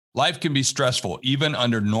Life can be stressful even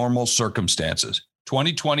under normal circumstances.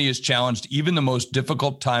 2020 has challenged even the most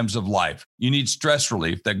difficult times of life. You need stress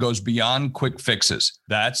relief that goes beyond quick fixes.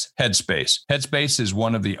 That's Headspace. Headspace is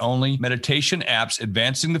one of the only meditation apps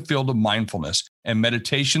advancing the field of mindfulness and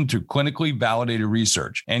meditation through clinically validated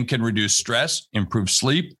research, and can reduce stress, improve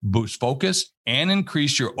sleep, boost focus, and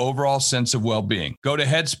increase your overall sense of well-being. Go to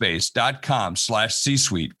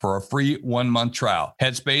headspace.com/C-suite for a free 1-month trial.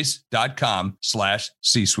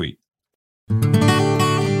 Headspace.com/C-suite.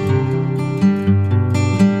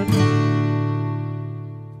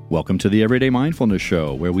 Welcome to the Everyday Mindfulness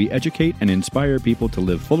Show, where we educate and inspire people to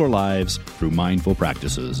live fuller lives through mindful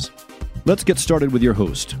practices. Let's get started with your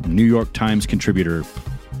host, New York Times contributor,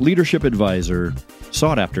 leadership advisor,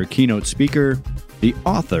 sought-after keynote speaker, the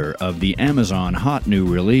author of the Amazon hot new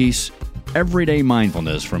release, Everyday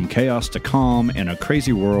Mindfulness from Chaos to Calm in a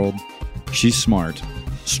Crazy World. She's smart,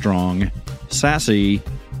 strong, sassy,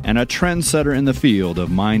 and a trendsetter in the field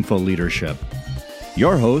of mindful leadership.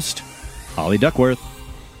 Your host, Holly Duckworth.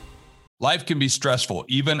 Life can be stressful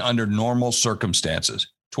even under normal circumstances.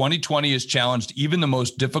 2020 has challenged even the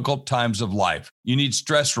most difficult times of life. You need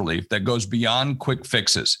stress relief that goes beyond quick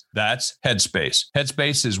fixes. That's Headspace.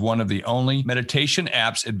 Headspace is one of the only meditation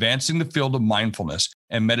apps advancing the field of mindfulness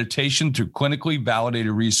and meditation through clinically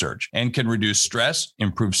validated research, and can reduce stress,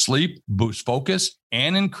 improve sleep, boost focus,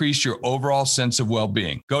 and increase your overall sense of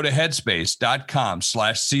well-being. Go to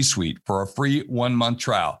headspace.com/C-suite for a free 1-month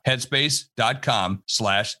trial.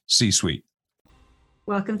 Headspace.com/C-suite.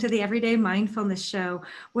 Welcome to the Everyday Mindfulness Show,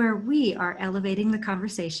 where we are elevating the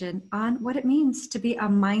conversation on what it means to be a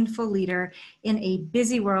mindful leader in a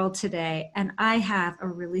busy world today. And I have a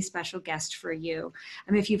really special guest for you.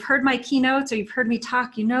 I mean, if you've heard my keynotes or you've heard me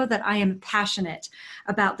talk, you know that I am passionate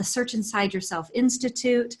about the Search Inside Yourself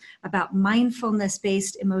Institute, about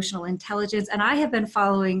mindfulness-based emotional intelligence. And I have been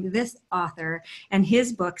following this author and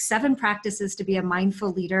his book, 7 Practices to be a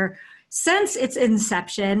Mindful Leader, since its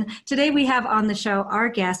inception. Today we have on the show our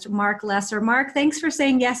guest, Mark Lesser. Mark, thanks for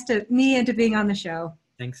saying yes to me and to being on the show.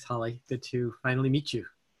 Thanks, Holly. Good to finally meet you.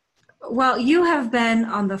 Well, you have been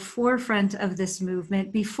on the forefront of this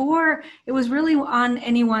movement before it was really on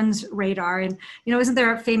anyone's radar. And, you know, isn't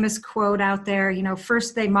there a famous quote out there, you know,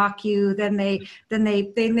 first they mock you, then they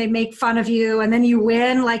make fun of you, and then you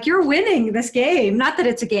win. Like, you're winning this game. Not that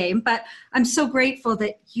it's a game, but I'm so grateful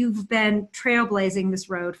that you've been trailblazing this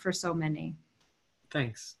road for so many.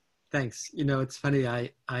 Thanks. You know, it's funny.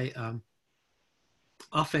 I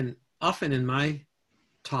often in my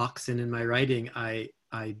talks and in my writing, I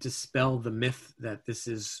dispel the myth that this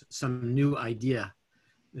is some new idea,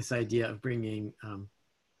 this idea of bringing,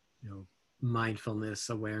 mindfulness,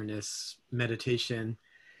 awareness, meditation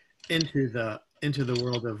into the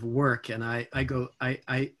world of work. And I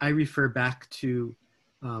refer back to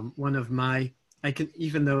one of my,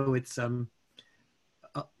 even though it's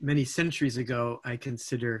many centuries ago, I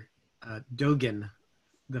consider Dogen,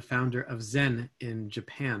 the founder of Zen in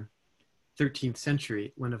Japan, 13th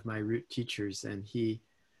century, one of my root teachers, and he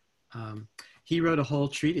wrote a whole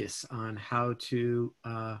treatise on how to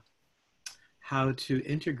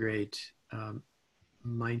integrate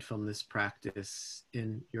mindfulness practice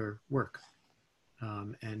in your work,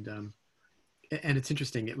 and it's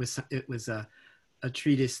interesting. It was a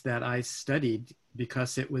treatise that I studied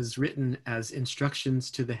because it was written as instructions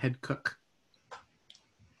to the head cook,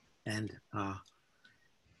 and I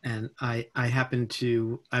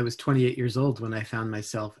was 28 years old when I found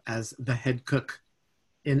myself as the head cook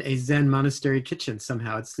in a Zen monastery kitchen.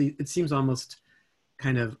 Somehow it seems almost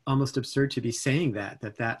absurd to be saying that,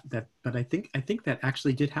 but I think that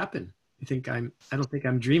actually did happen. I don't think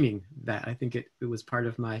I'm dreaming that. I think it was part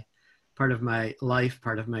of my life,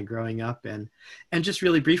 part of my growing up. And just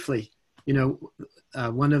really briefly,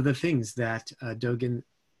 one of the things that Dogen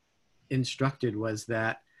instructed was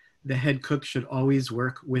that the head cook should always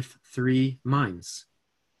work with 3 minds: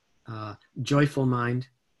 joyful mind,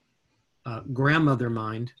 grandmother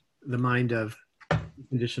mind, the mind of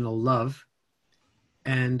unconditional love,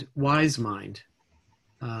 and wise mind.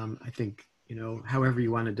 I think, however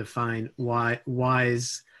you want to define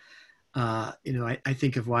wise, I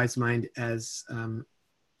think of wise mind as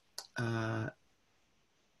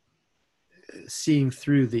seeing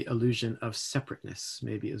through the illusion of separateness,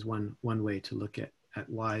 maybe is one way to look at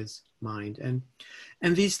wise mind. And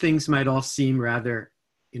these things might all seem rather,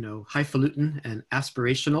 highfalutin and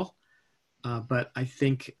aspirational, but I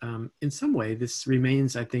think in some way this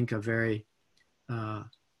remains, I think, a very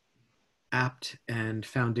apt and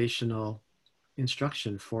foundational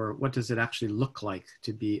instruction for what does it actually look like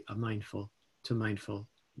to be a mindful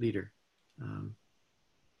leader.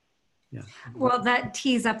 Yeah. Well, that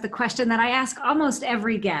tees up the question that I ask almost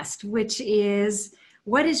every guest, which is,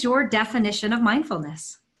 what is your definition of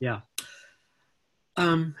mindfulness? Yeah.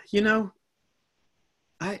 You know,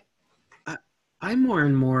 I more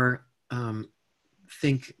and more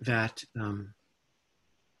think that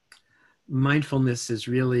mindfulness is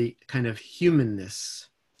really kind of humanness,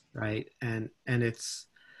 right? And it's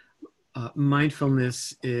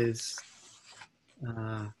mindfulness is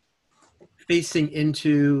facing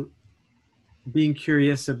into being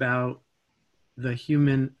curious about the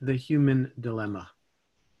human dilemma,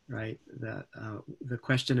 right? The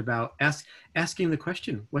question about asking the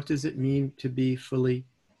question, what does it mean to be fully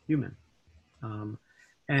human?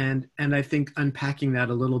 And I think unpacking that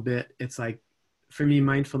a little bit, it's like, for me,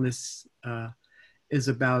 mindfulness is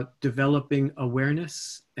about developing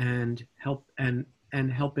awareness and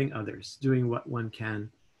helping others, doing what one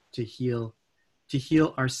can to heal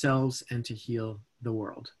ourselves and to heal the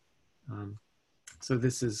world. So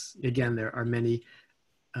this is, again, there are many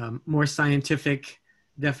more scientific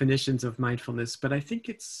definitions of mindfulness, but I think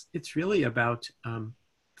it's really about,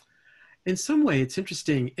 in some way, it's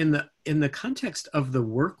interesting in the context of the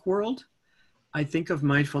work world. I think of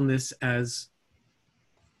mindfulness as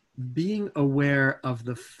being aware of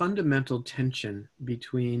the fundamental tension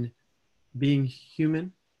between being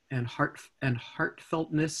human and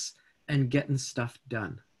heartfeltness and getting stuff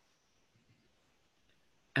done,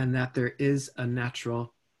 and that there is a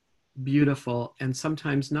natural, beautiful, and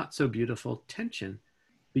sometimes not so beautiful tension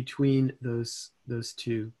between those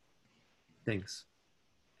two things.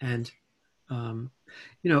 And you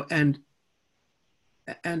know, and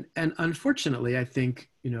unfortunately, I think,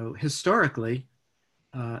 you know, historically,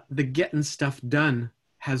 the getting stuff done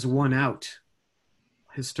has won out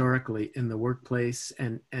historically in the workplace,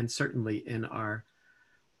 and certainly in our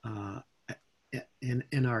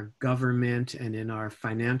in our government and in our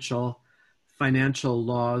financial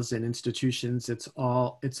laws and institutions. It's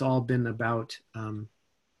all been about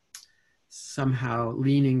somehow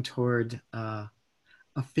leaning toward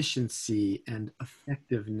efficiency and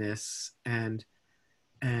effectiveness and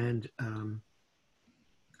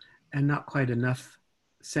not quite enough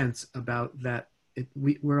sense about that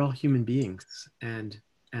we're all human beings, and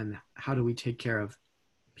how do we take care of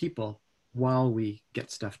people while we get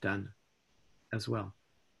stuff done as well.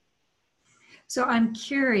 So I'm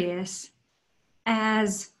curious,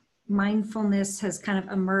 as mindfulness has kind of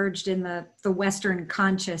emerged in the Western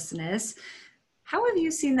consciousness, how have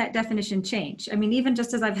you seen that definition change? I mean, even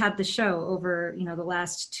just as I've had the show over, you know, the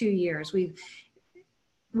last 2 years, we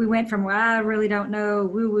went from, well, I really don't know,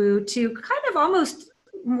 woo-woo, to kind of almost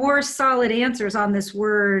more solid answers on this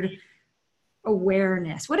word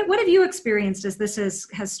awareness. What have you experienced as this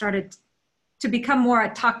has started to become more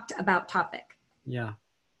a talked about topic? Yeah.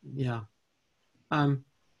 You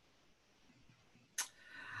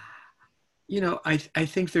know, I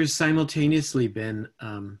think there's simultaneously been,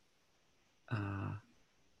 you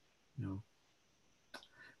know,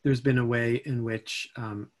 there's been a way in which,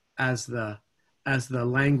 as the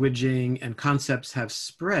languaging and concepts have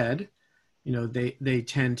spread, you know, they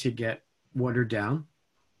tend to get watered down.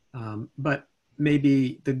 But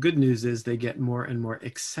maybe the good news is they get more and more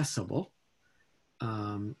accessible,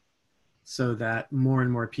 so that more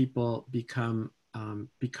and more people become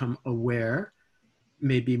aware.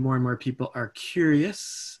 Maybe more and more people are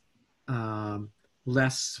curious,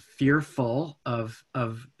 less fearful of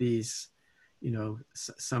these, you know,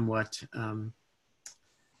 somewhat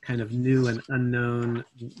kind of new and unknown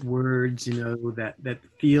words, you know, that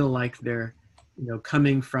feel like they're, you know,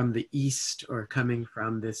 coming from the East, or coming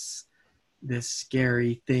from this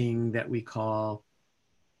scary thing that we call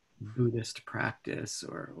Buddhist practice,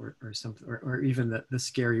 or something, or even the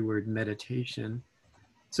scary word meditation.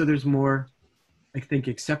 So there's more, I think,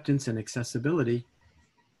 acceptance and accessibility,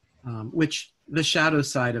 which the shadow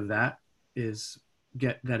side of that is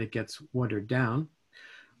that it gets watered down.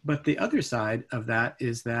 But the other side of that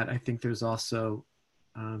is that I think there's also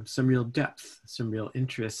some real depth, some real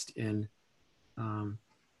interest in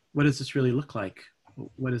what does this really look like?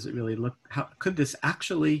 What does it really look? How could this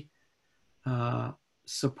actually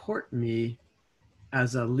support me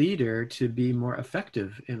as a leader to be more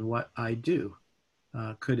effective in what I do?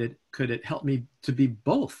 Could it help me to be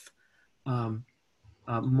both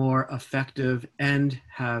more effective and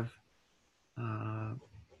have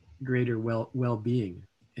greater well-being?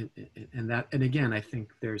 And again, I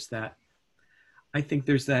think there's that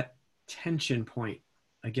tension point.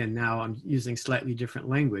 Again, now I'm using slightly different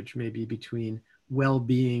language, maybe between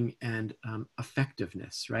well-being and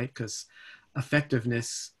effectiveness, right? Because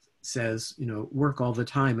effectiveness says, you know, work all the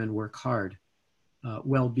time and work hard.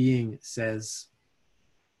 Well-being says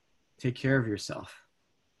take care of yourself.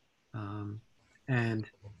 And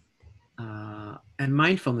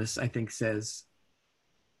mindfulness, I think, says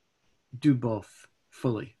do both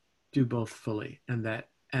fully, and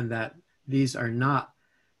that these are not.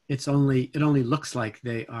 It only looks like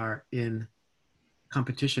they are in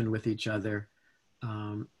competition with each other,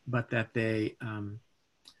 but that they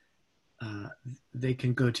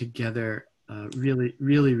can go together really,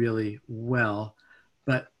 really, really well.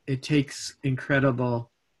 But it takes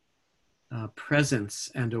incredible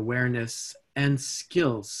presence and awareness and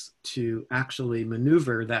skills to actually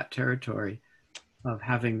maneuver that territory of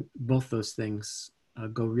having both those things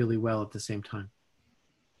go really well at the same time.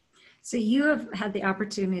 So you have had the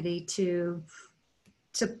opportunity to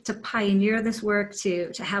pioneer this work,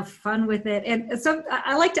 to have fun with it. And so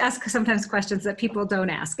I like to ask sometimes questions that people don't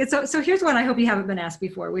ask. And so here's one I hope you haven't been asked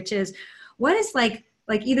before, which is, what is like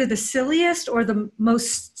either the silliest or the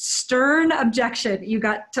most stern objection you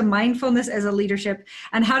got to mindfulness as a leadership,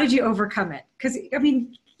 and how did you overcome it? Because I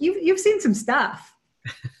mean, you've seen some stuff.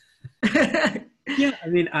 Yeah, I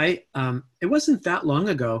mean, it wasn't that long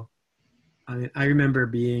ago. I remember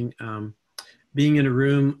being in a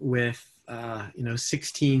room with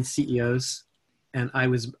 16 CEOs, and I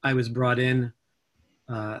was brought in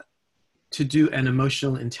to do an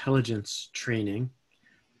emotional intelligence training,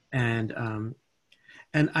 and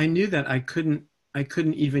I knew that I couldn't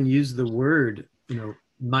even use the word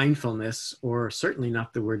mindfulness, or certainly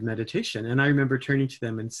not the word meditation. And I remember turning to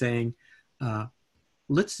them and saying,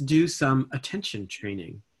 let's do some attention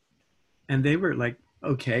training. And they were like,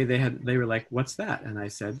 okay. They were like, what's that? And I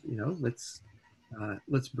said, let's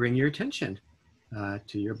bring your attention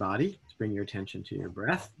to your body. Let's bring your attention to your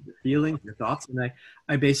breath, your feelings, your thoughts. And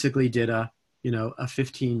I basically did a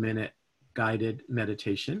 15-minute guided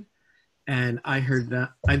meditation. And I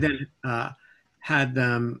then had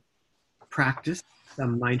them practice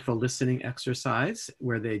some mindful listening exercise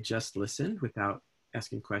where they just listened without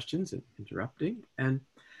asking questions and interrupting. And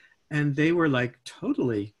they were like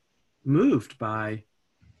totally moved by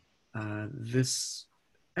this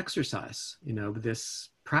exercise, this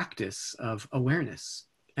practice of awareness.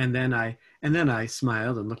 And then I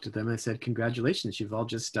smiled and looked at them and said, congratulations, you've all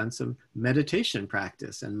just done some meditation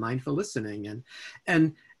practice and mindful listening.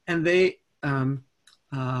 And they,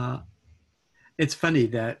 it's funny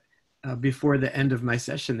that before the end of my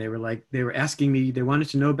session, they were asking me, they wanted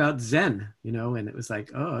to know about Zen, and it was like,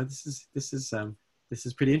 oh, this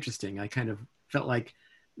is pretty interesting. I kind of felt like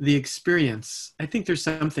the experience, I think there's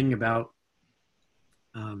something about,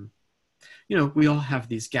 we all have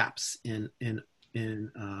these gaps in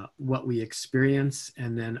what we experience,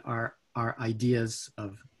 and then our ideas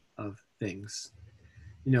of things.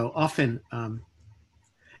 Often,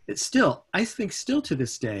 I think still to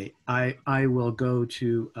this day, I will go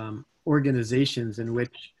to organizations in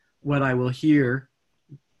which what I will hear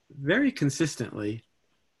very consistently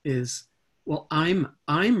is, well, I'm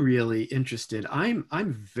really interested. I'm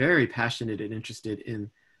very passionate and interested in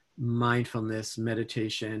mindfulness,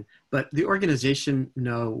 meditation, but the organization,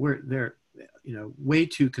 no, they're way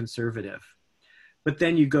too conservative. But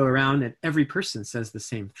then you go around and every person says the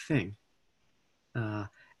same thing.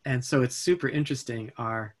 And so it's super interesting,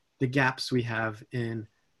 the gaps we have in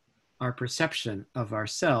our perception of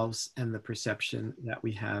ourselves and the perception that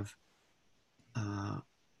we have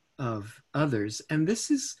of others.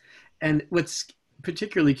 And what's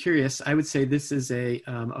particularly curious, I would say this is a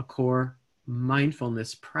core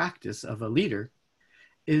mindfulness practice of a leader,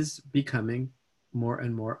 is becoming more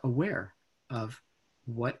and more aware of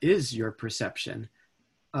what is your perception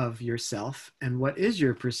of yourself and what is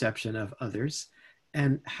your perception of others,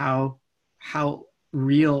 and how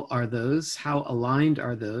real are those, how aligned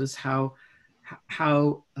are those, how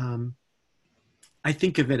I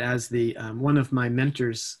think of it as the one of my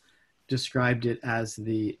mentors described it as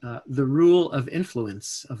the rule of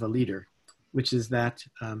influence of a leader, which is that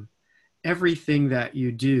everything that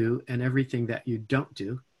you do and everything that you don't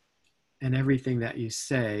do, and everything that you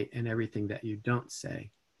say and everything that you don't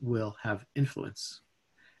say will have influence.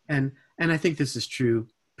 And I think this is true,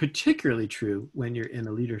 particularly true when you're in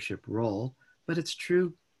a leadership role, but it's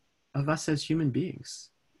true of us as human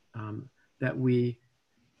beings, that we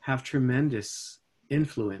have tremendous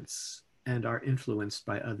influence and are influenced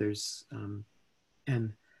by others.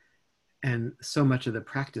 And so much of the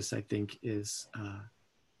practice, I think, is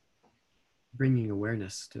bringing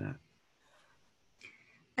awareness to that.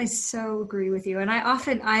 I so agree with you. And I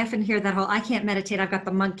often hear that whole, I can't meditate, I've got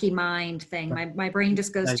the monkey mind thing. My brain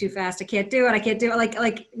just goes too fast. I can't do it.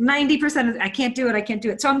 Like 90% of I can't do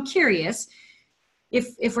it. So I'm curious,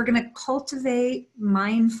 if we're going to cultivate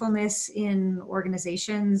mindfulness in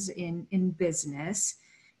organizations, in business,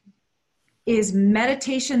 is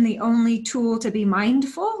meditation the only tool to be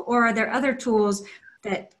mindful, or are there other tools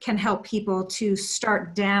that can help people to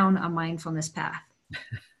start down a mindfulness path?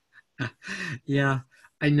 Yeah,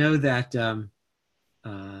 I know that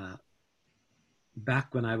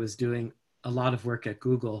back when I was doing a lot of work at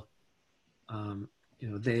Google,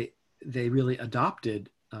 they really adopted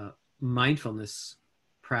mindfulness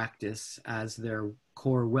practice as their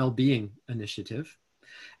core well-being initiative,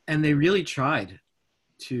 and they really tried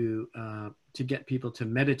to get people to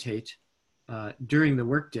meditate during the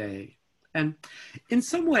workday. And in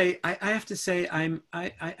some way, I have to say,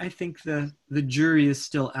 I think the jury is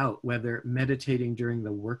still out whether meditating during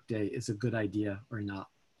the workday is a good idea or not.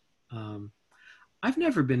 I've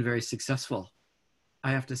never been very successful,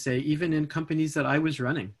 I have to say, even in companies that I was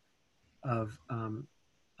running, that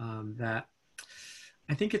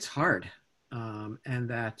I think it's hard, and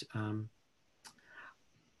that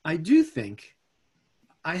I do think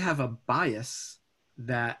I have a bias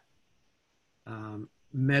that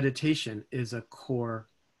meditation is a core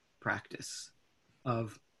practice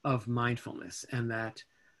of mindfulness, and that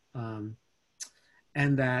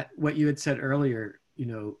what you had said earlier,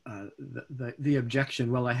 the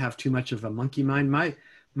objection, well, I have too much of a monkey mind.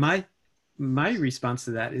 My response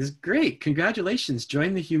to that is, great, congratulations,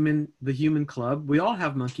 join the human club. We all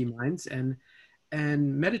have monkey minds, and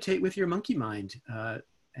meditate with your monkey mind,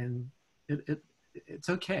 and it's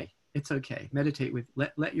okay. It's okay. Meditate with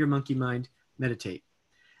let your monkey mind meditate.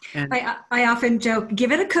 And I often joke,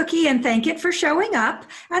 give it a cookie and thank it for showing up,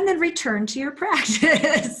 and then return to your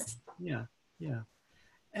practice. Yeah.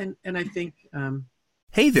 And I think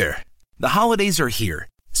Hey there. The holidays are here,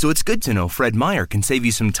 so it's good to know Fred Meyer can save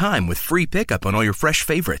you some time with free pickup on all your fresh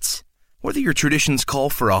favorites. Whether your traditions call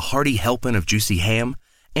for a hearty helping of juicy ham,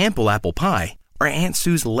 ample apple pie, or Aunt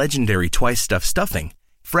Sue's legendary twice-stuffed stuffing,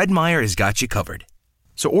 Fred Meyer has got you covered.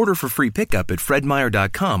 So order for free pickup at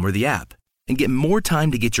fredmeyer.com or the app, and get more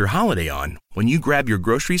time to get your holiday on when you grab your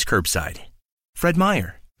groceries curbside. Fred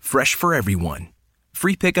Meyer, fresh for everyone.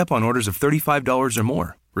 Free pickup on orders of $35 or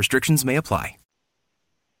more. Restrictions may apply.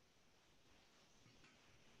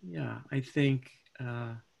 Yeah, I think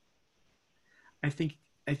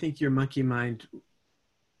your monkey mind,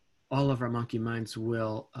 all of our monkey minds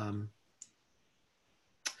will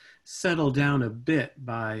settle down a bit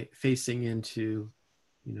by facing into,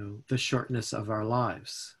 the shortness of our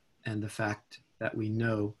lives, and the fact that we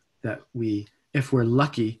know that if we're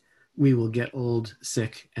lucky, we will get old,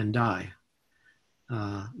 sick, and die.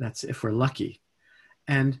 That's if we're lucky.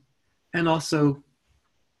 And also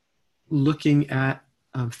looking at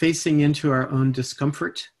facing into our own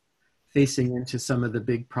discomfort, facing into some of the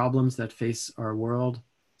big problems that face our world.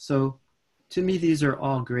 So to me, these are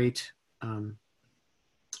all great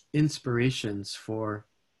inspirations for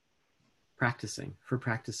practicing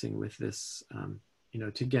with this,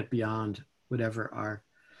 to get beyond whatever our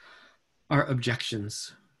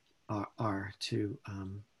objections are to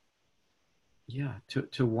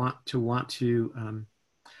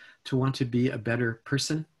want to be a better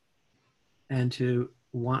person, and to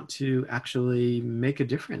want to actually make a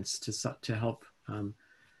difference to help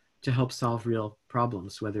solve real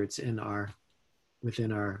problems, whether it's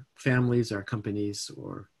within our families, our companies,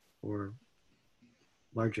 or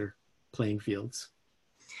larger playing fields.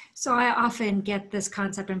 So I often get this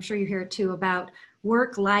concept, I'm sure you hear it too, about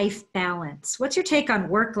work-life balance. What's your take on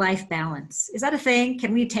work-life balance? Is that a thing?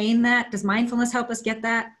 Can we attain that? Does mindfulness help us get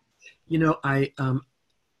that?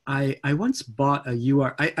 I once bought a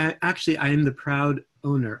URL. I am the proud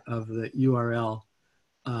owner of the URL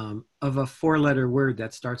of a 4-letter word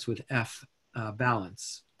that starts with F,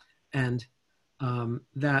 balance. And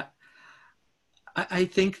that I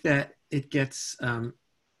think that it gets,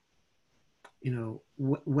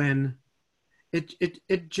 when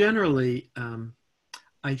it generally,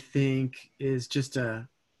 I think, is just a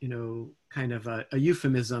kind of a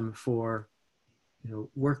euphemism for,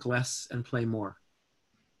 work less and play more,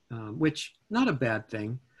 which not a bad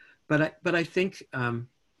thing, but I think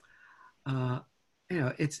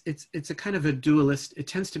it's a kind of a dualist. It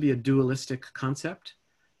tends to be a dualistic concept.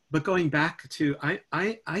 But going back to,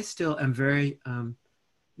 I still am very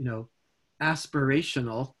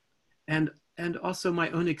aspirational, and also my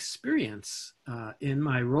own experience in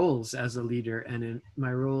my roles as a leader and in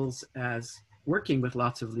my roles as working with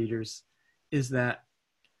lots of leaders is that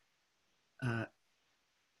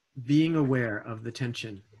being aware of the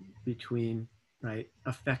tension between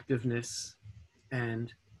effectiveness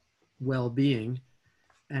and well-being,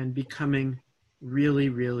 and becoming really,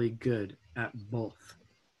 really good at both.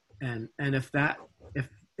 And if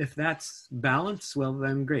that's balance, well,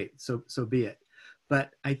 then great, so be it.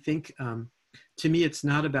 But I think to me, it's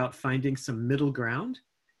not about finding some middle ground.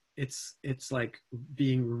 It's like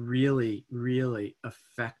being really, really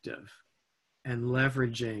effective and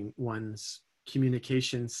leveraging one's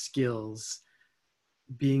communication skills,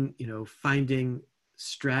 being, finding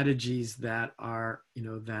strategies that are,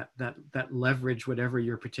 that leverage whatever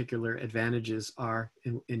your particular advantages are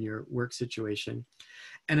in your work situation.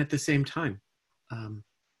 And at the same time,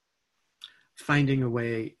 finding a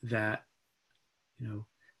way that,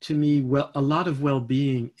 to me, a lot of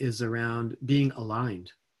well-being is around being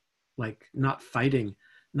aligned, like not fighting,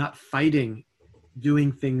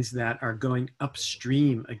 doing things that are going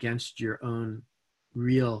upstream against your own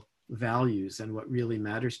real values and what really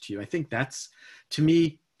matters to you. I think that's, to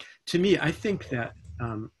me, I think that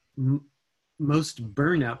most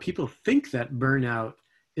burnout, people think that burnout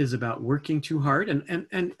is about working too hard,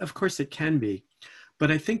 and of course it can be, but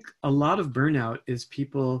I think a lot of burnout is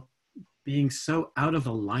people being so out of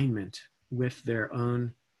alignment with their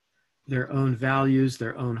own values,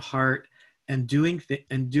 their own heart, and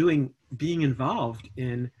being involved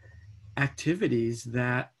in activities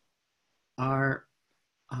that are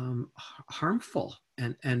harmful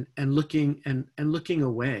and looking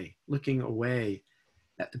away,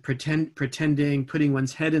 pretending, putting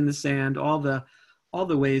one's head in the sand, all the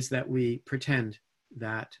ways that we pretend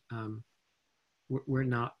that we're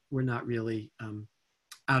not really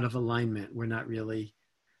out of alignment. We're not really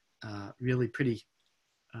pretty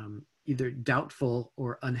either doubtful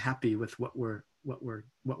or unhappy with what we're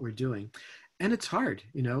doing, and it's hard.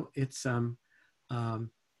 It's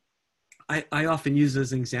I often use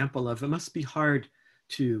as an example of, it must be hard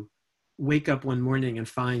to wake up one morning and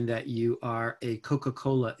find that you are a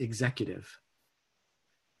Coca-Cola executive,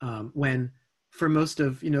 when for most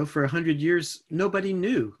of, for 100 years, nobody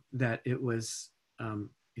knew that it was,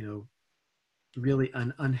 really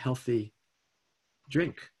an unhealthy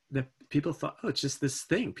drink, that people thought, oh, it's just this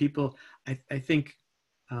thing. People, I think,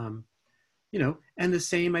 and the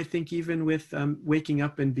same, I think, even with waking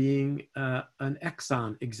up and being an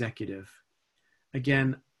Exxon executive.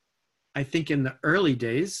 Again, I think in the early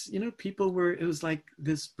days, people were, it was like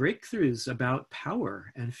this breakthroughs about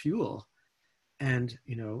power and fuel. And,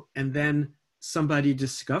 and then somebody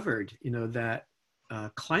discovered, that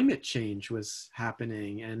climate change was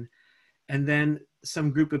happening. And then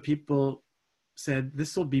some group of people said,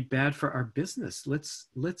 this will be bad for our business.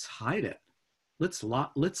 Let's hide it. Let's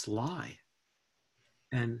lie.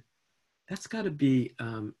 And that's got to be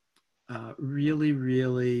really,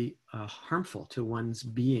 really harmful to one's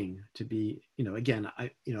being, to be, again,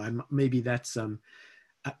 maybe that's I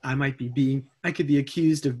could be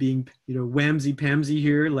accused of being, whamsy pamsy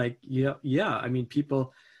here. Like, yeah. I mean,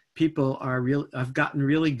 people are I've gotten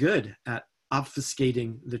really good at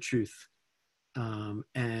obfuscating the truth.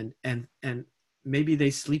 And maybe they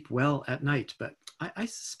sleep well at night, but I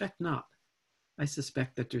suspect not. I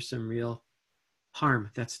suspect that there's some real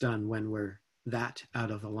harm that's done when we're that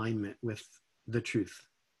out of alignment with the truth.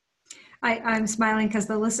 I'm smiling because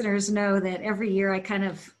the listeners know that every year I kind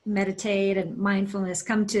of meditate, and mindfulness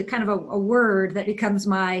come to kind of a word that becomes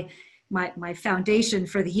my foundation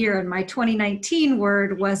for the year. And my 2019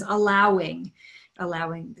 word was allowing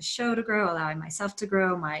the show to grow, allowing myself to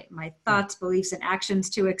grow, my thoughts, beliefs, and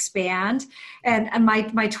actions to expand. And my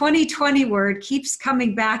 2020 word keeps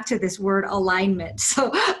coming back to this word alignment.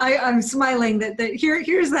 So I'm smiling that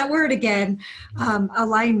here's that word again,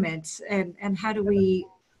 alignment. And how do we...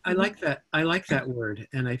 I like that word.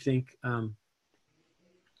 And I think,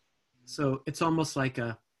 so it's almost like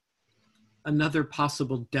another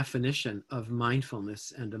possible definition of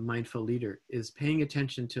mindfulness and a mindful leader is paying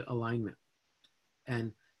attention to alignment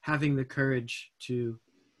and having the courage to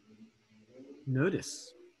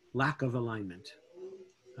notice lack of alignment.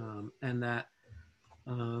 And that,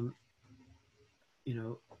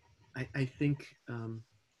 I think,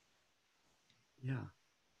 yeah.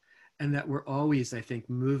 And that we're always, I think,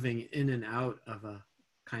 moving in and out of a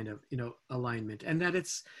kind of, alignment, and that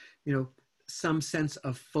it's, some sense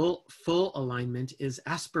of full alignment is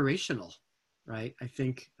aspirational, right? I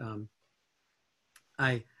think,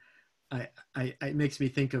 it makes me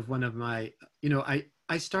think of one of my,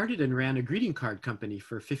 I started and ran a greeting card company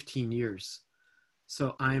for 15 years.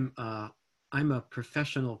 So I'm a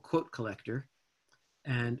professional quote collector,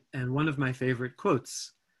 and one of my favorite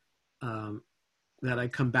quotes, that I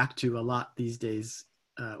come back to a lot these days,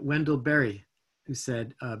 Wendell Berry, who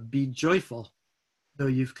said, be joyful, though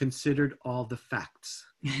you've considered all the facts.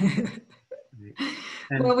 Right?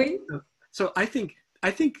 And so I think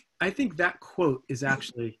that quote is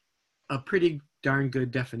actually a pretty darn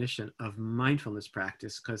good definition of mindfulness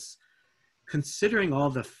practice, because considering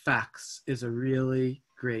all the facts is a really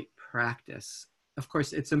great practice, of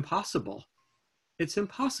course, it's impossible. It's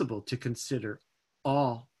impossible to consider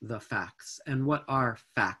all the facts. And what are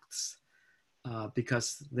facts?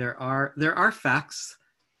 Because there are facts,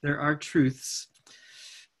 there are truths,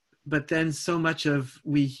 but then so much of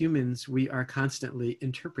we humans, we are constantly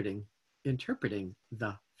interpreting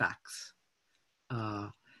the facts.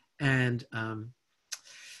 And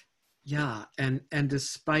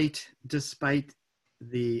despite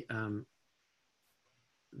the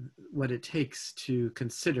what it takes to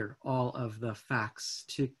consider all of the facts,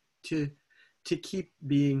 to keep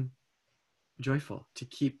being joyful, to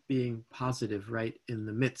keep being positive right in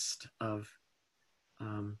the midst of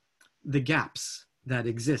the gaps that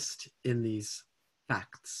exist in these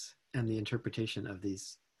facts and the interpretation of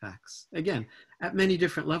these facts. Again, at many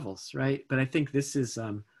different levels, right? But I think this is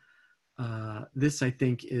this, I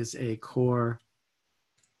think, is a core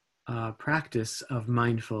practice of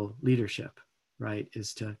mindful leadership, right?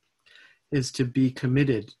 Is to be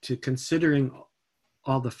committed to considering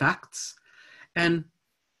all the facts and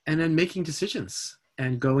then making decisions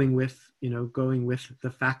and going with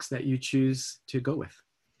the facts that you choose to go with.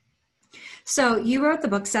 So you wrote the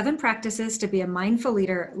book, 7 Practices to be a Mindful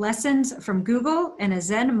Leader, Lessons from Google and a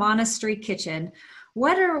Zen Monastery Kitchen.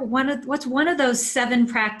 What's one of those 7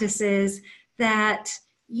 practices that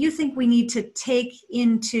you think we need to take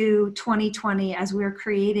into 2020 as we're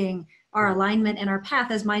creating our alignment and our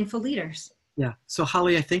path as mindful leaders? Yeah. So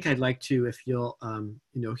Holly, I think I'd like to, if you'll,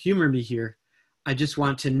 humor me here, I just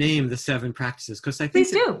want to name the 7 practices because I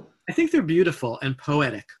think they're beautiful and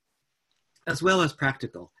poetic, as well as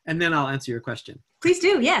practical. And then I'll answer your question. Please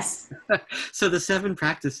do, yes. So the 7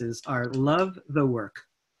 practices are: love the work,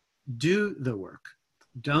 do the work,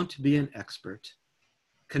 don't be an expert,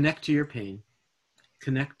 connect to your pain,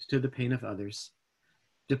 connect to the pain of others,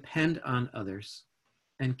 depend on others,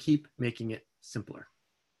 and keep making it simpler.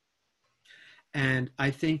 And I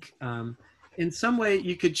think in some way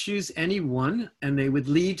you could choose any one and they would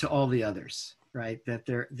lead to all the others. Right, that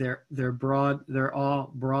they're broad, they're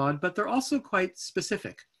all broad, but they're also quite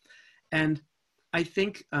specific. And I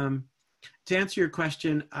think to answer your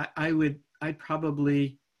question, I'd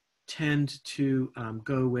probably tend to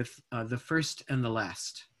go with the first and the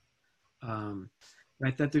last.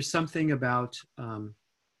 Right, that there's something about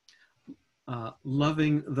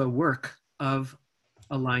loving the work of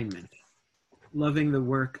alignment, loving the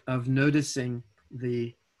work of noticing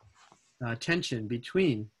the tension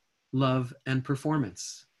between love and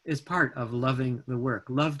performance is part of loving the work.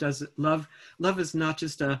 Love is not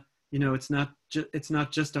just a, it's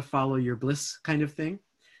not just a follow your bliss kind of thing.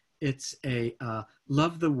 It's a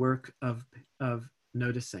love the work of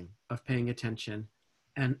noticing, of paying attention,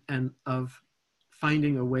 and of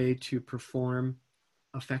finding a way to perform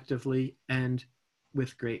effectively and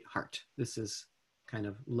with great heart. This is kind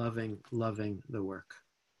of loving the work.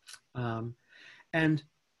 And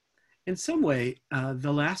in some way,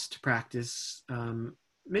 the last practice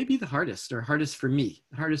may be the hardest for me.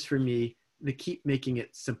 Hardest for me, to keep making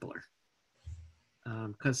it simpler.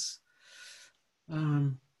 Because,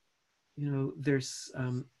 there's,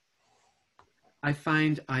 I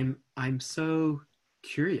find I'm so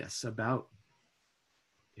curious about,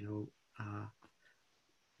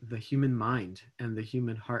 the human mind and the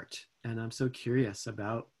human heart. And I'm so curious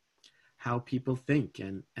about how people think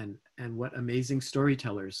and what amazing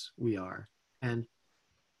storytellers we are. And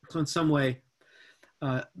so in some way,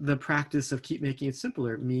 the practice of keep making it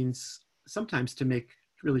simpler means sometimes to make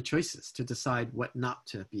really choices, to decide what not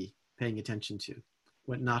to be paying attention to,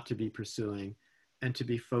 what not to be pursuing, and to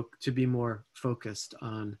be more focused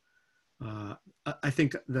on, I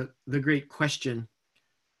think the great question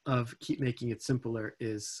of keep making it simpler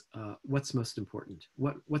is what's most important?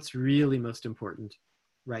 What's really most important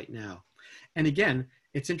right now? And again,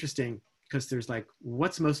 it's interesting because there's like,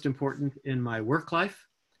 what's most important in my work life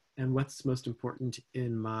and what's most important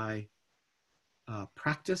in my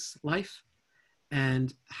practice life,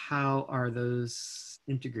 and how are those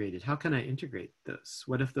integrated? How can I integrate those?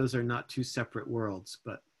 What if those are not 2 separate worlds,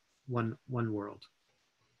 but one world?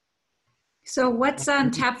 So what's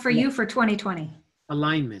on tap for you for 2020?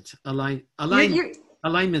 Alignment.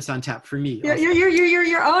 Alignment's on tap for me.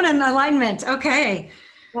 Your own alignment. Okay.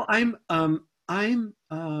 Well, I'm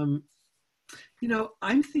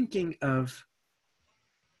thinking of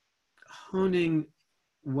honing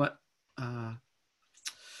what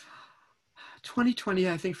 2020,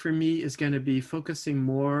 I think for me, is going to be focusing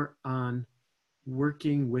more on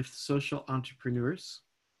working with social entrepreneurs,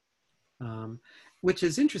 which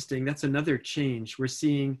is interesting. That's another change. We're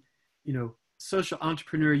seeing, social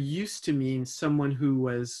entrepreneur used to mean someone who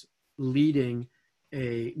was leading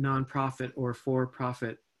a nonprofit or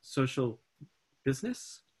for-profit social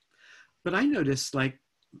business. But I noticed, like,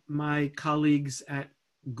 my colleagues at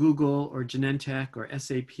Google or Genentech or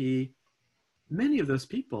SAP, many of those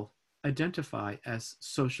people identify as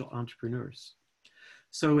social entrepreneurs.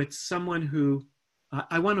 So it's someone who,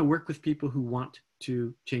 I want to work with people who want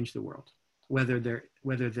to change the world, whether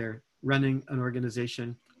they're running an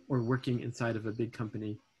organization or working inside of a big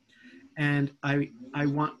company. And I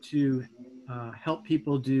want to help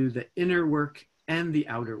people do the inner work and the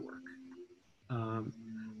outer work.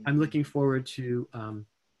 I'm looking forward to,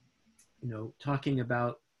 talking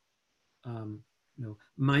about,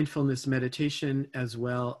 mindfulness meditation, as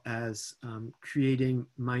well as creating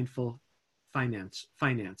mindful finance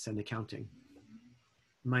and accounting,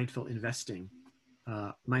 mindful investing,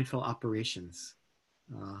 mindful operations,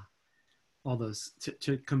 all those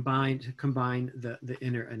to combine the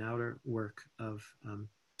inner and outer work of,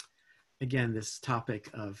 again, this topic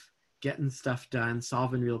of getting stuff done,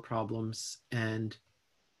 solving real problems, and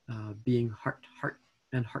being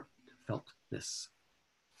heartfeltness.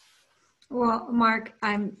 Well, Mark,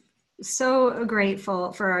 I'm so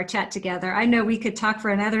grateful for our chat together. I know we could talk for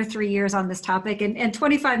another 3 years on this topic, and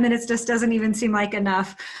 25 minutes just doesn't even seem like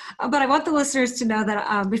enough. But I want the listeners to know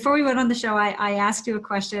that before we went on the show, I asked you a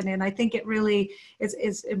question, and I think it really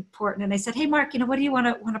is important. And I said, "Hey, Mark, what do you want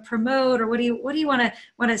to promote, or what do you want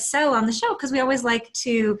to sell on the show?" Because we always like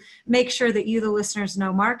to make sure that you, the listeners,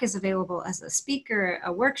 know Mark is available as a speaker,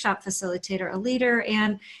 a workshop facilitator, a leader,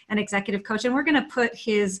 and an executive coach. And we're going to put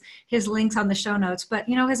his links on the show notes. But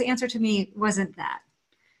his answer to me wasn't that.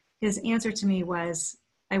 His answer to me was,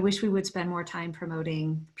 "I wish we would spend more time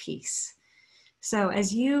promoting peace." So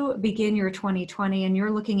as you begin your 2020 and you're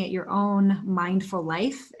looking at your own mindful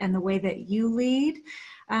life and the way that you lead,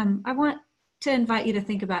 I want to invite you to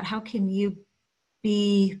think about how can you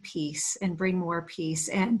be peace and bring more peace,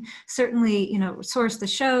 and certainly, source the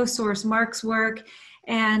show, source Mark's work.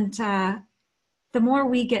 And the more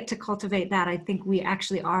we get to cultivate that, I think we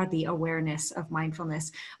actually are the awareness of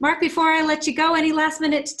mindfulness. Mark, before I let you go, any last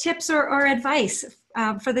minute tips or advice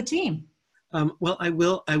for the team? Well, I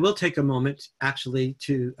will take a moment actually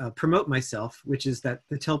to promote myself, which is to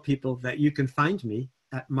tell people that you can find me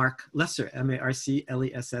at Mark Lesser,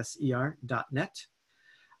 MarcLesser.net.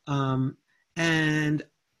 And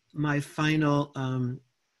my final,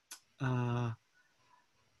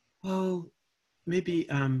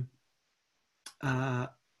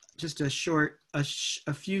 just a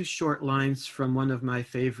few short lines from one of my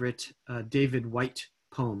favorite David Whyte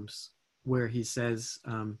poems, where he says,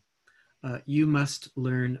 "You must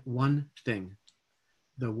learn one thing.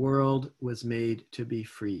 The world was made to be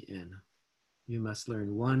free in." You must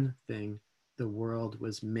learn one thing. The world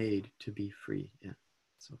was made to be free in.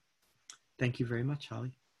 So thank you very much,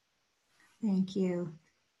 Holly. Thank you.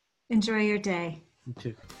 Enjoy your day. You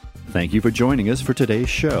too. Thank you for joining us for today's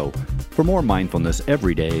show. For more mindfulness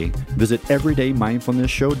every day, visit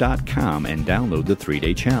everydaymindfulnessshow.com and download the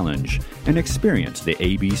 3-day challenge and experience the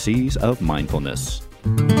ABCs of mindfulness.